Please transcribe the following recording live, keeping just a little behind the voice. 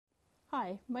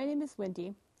Hi, my name is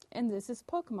Wendy, and this is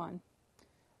Pokemon.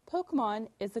 Pokemon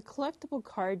is a collectible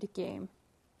card game.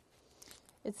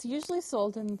 It's usually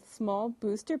sold in small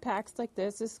booster packs like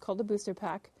this. This is called a booster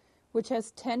pack, which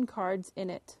has 10 cards in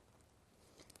it.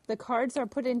 The cards are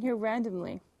put in here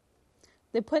randomly.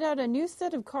 They put out a new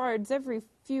set of cards every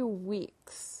few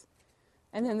weeks.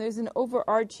 And then there's an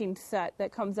overarching set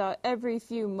that comes out every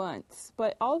few months.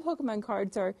 But all Pokemon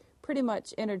cards are pretty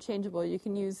much interchangeable. You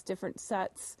can use different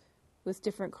sets with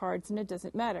different cards, and it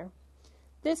doesn't matter.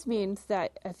 This means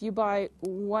that if you buy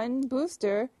one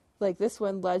booster, like this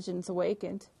one, Legends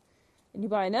Awakened, and you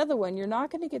buy another one, you're not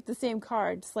going to get the same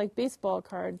cards, like baseball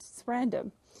cards. It's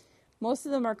random. Most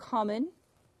of them are common.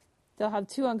 They'll have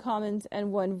 2 uncommons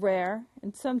and 1 rare,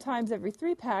 and sometimes every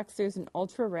 3 packs there's an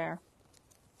ultra rare.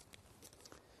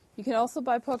 You can also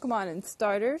buy Pokemon in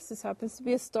starters. This happens to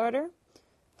be a starter.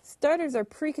 Starters are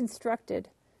pre-constructed.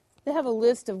 They have a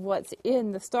list of what's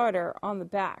in the starter on the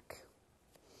back.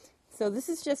 So this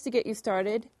is just to get you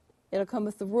started. It'll come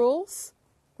with the rules,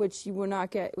 which you will not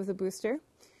get with a booster,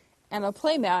 and a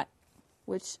playmat,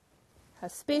 which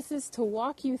has spaces to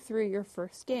walk you through your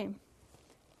first game.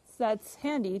 So that's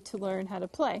handy to learn how to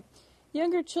play.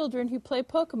 Younger children who play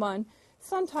Pokemon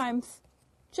sometimes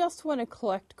just want to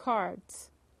collect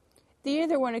cards. They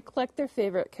either want to collect their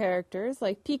favorite characters,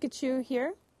 like Pikachu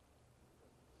here,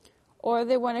 or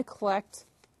they want to collect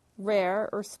rare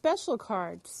or special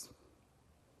cards.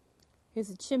 Here's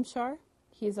a Chimchar.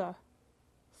 He's a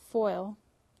foil.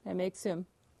 That makes him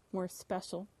more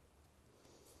special.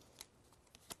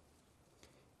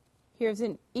 Here's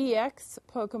an EX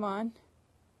Pokemon.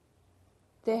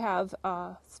 They have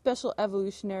special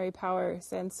evolutionary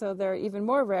powers, and so they're even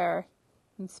more rare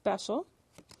and special.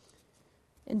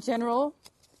 In general,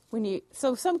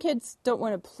 so some kids don't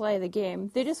want to play the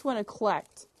game. They just want to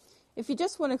collect. If you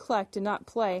just want to collect and not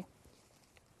play,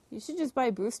 you should just buy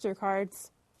booster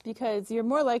cards, because you're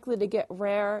more likely to get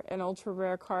rare and ultra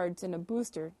rare cards in a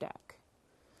booster deck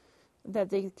that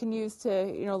they can use to,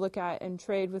 look at and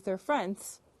trade with their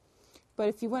friends. But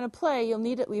if you want to play, you'll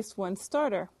need at least 1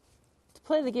 starter. To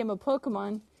play the game of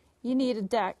Pokemon, you need a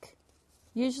deck.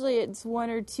 Usually it's 1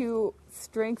 or 2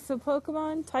 strengths of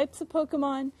Pokemon, types of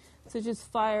Pokemon, such as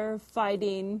fire,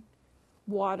 fighting,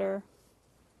 water,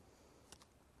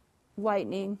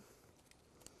 lightning.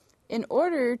 In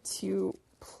order to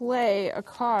play a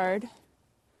card,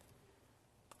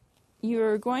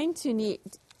 you're going to need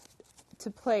to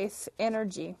place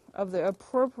energy of the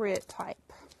appropriate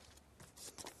type.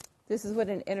 This is what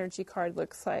an energy card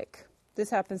looks like.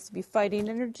 This happens to be fighting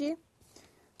energy.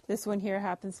 This one here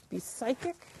happens to be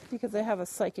psychic, because I have a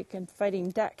psychic and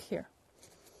fighting deck here.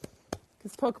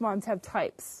 Because Pokemons have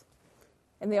types.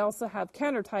 And they also have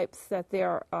counter types that they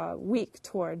are weak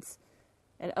towards,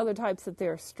 and other types that they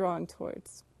are strong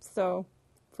towards. So,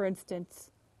 for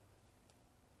instance,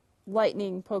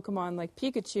 lightning Pokemon like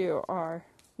Pikachu are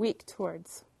weak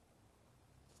towards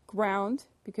ground,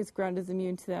 because ground is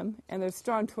immune to them, and they're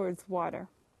strong towards water.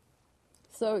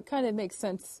 So it kind of makes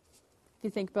sense if you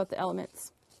think about the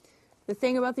elements. The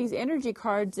thing about these energy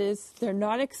cards is they're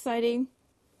not exciting.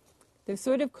 They're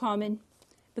sort of common,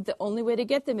 but the only way to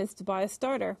get them is to buy a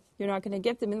starter. You're not going to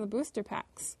get them in the booster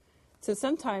packs. So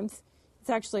sometimes it's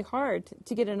actually hard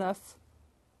to get enough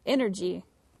energy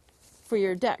for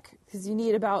your deck, because you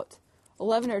need about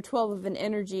 11 or 12 of an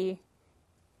energy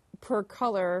per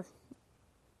color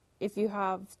if you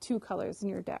have 2 colors in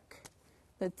your deck.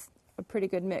 That's a pretty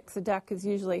good mix. A deck is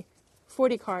usually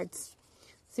 40 cards.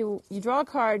 So you draw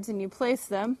cards and you place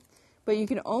them, but you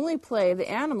can only play the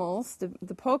animals,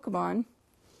 the Pokemon,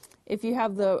 if you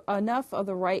have enough of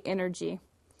the right energy.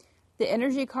 The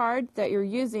energy card that you're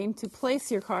using to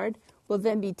place your card will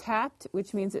then be tapped,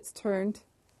 which means it's turned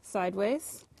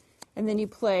sideways, and then you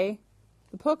play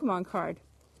the Pokemon card.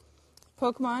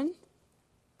 Pokemon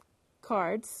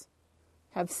cards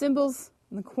have symbols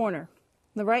in the corner.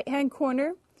 In the right-hand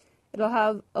corner, it'll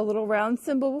have a little round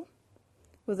symbol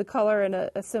with a color and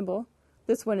a symbol.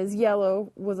 This one is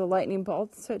yellow with a lightning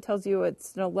bolt, so it tells you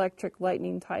it's an electric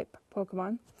lightning type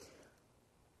Pokemon.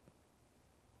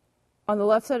 On the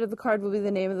left side of the card will be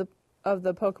the name of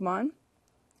the Pokemon.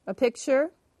 A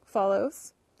picture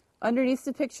follows. Underneath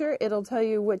the picture, it'll tell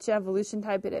you which evolution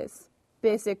type it is.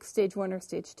 Basic, Stage 1, or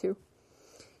Stage 2.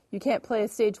 You can't play a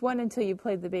Stage 1 until you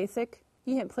play the Basic.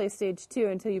 You can't play Stage 2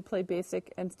 until you play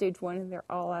Basic and Stage 1, and they're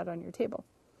all out on your table.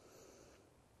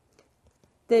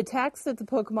 The attacks that the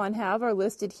Pokemon have are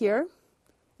listed here,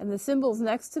 and the symbols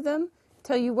next to them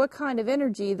tell you what kind of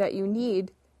energy that you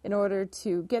need in order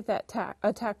to get that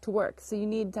attack to work. So you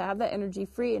need to have that energy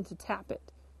free and to tap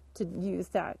it to use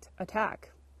that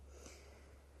attack.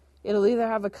 It'll either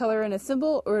have a color and a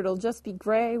symbol, or it'll just be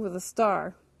gray with a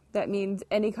star. That means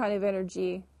any kind of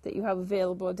energy that you have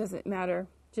available. It doesn't matter.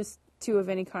 Just 2 of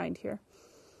any kind here.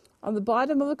 On the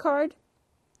bottom of the card,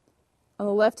 on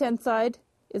the left-hand side,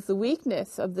 is the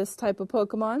weakness of this type of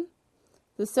Pokemon.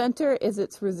 The center is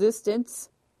its resistance.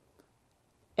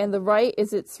 And the right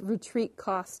is its retreat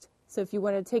cost. So if you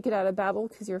want to take it out of battle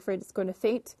because you're afraid it's going to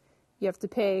faint, you have to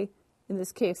pay, in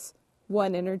this case,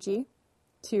 1 energy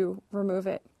to remove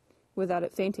it without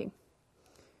it fainting.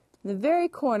 In the very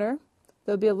corner,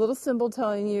 there'll be a little symbol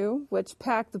telling you which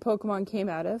pack the Pokemon came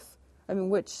out of.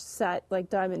 Which set, like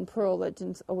Diamond, Pearl,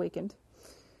 Legends Awakened.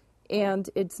 And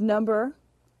its number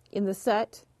in the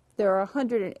set. There are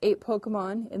 108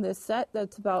 Pokemon in this set.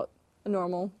 That's about a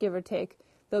normal, give or take.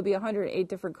 There'll be 108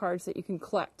 different cards that you can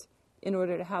collect in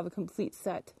order to have a complete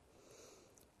set.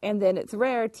 And then its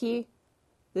rarity.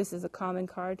 This is a common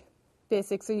card.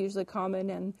 Basics are usually common,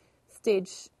 and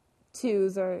stage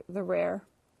 2s are the rare.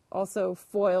 Also,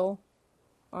 foil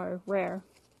are rare.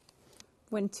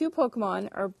 When 2 Pokemon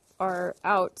are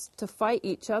out to fight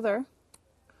each other,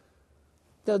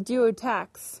 they'll do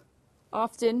attacks.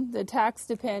 Often, the attacks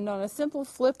depend on a simple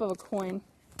flip of a coin.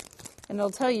 And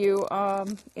it'll tell you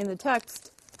in the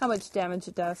text how much damage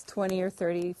it does, 20 or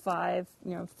 35,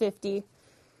 50.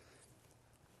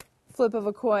 Flip of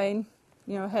a coin,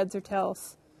 heads or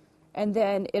tails. And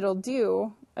then it'll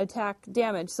do attack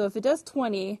damage. So if it does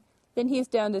 20, then he's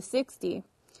down to 60.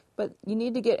 But you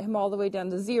need to get him all the way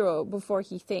down to 0 before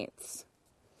he faints.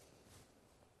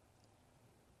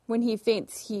 When he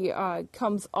faints, he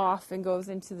comes off and goes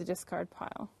into the discard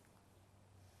pile.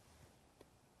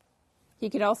 He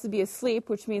can also be asleep,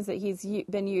 which means that he's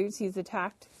been used, he's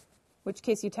attacked, in which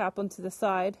case you tap him to the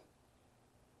side.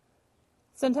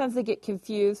 Sometimes they get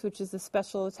confused, which is a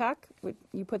special attack.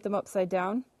 You put them upside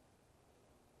down.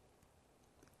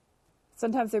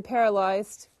 Sometimes they're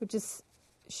paralyzed, which is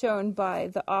shown by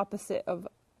the opposite of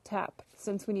tap.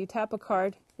 Since when you tap a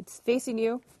card, it's facing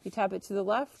you, you tap it to the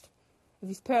left. If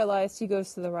he's paralyzed, he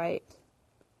goes to the right.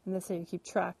 And that's how you keep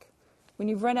track. When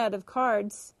you've run out of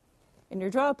cards in your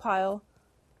draw pile,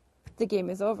 the game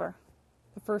is over.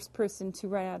 The first person to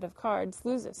run out of cards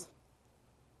loses.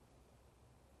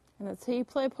 And that's how you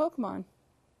play Pokemon.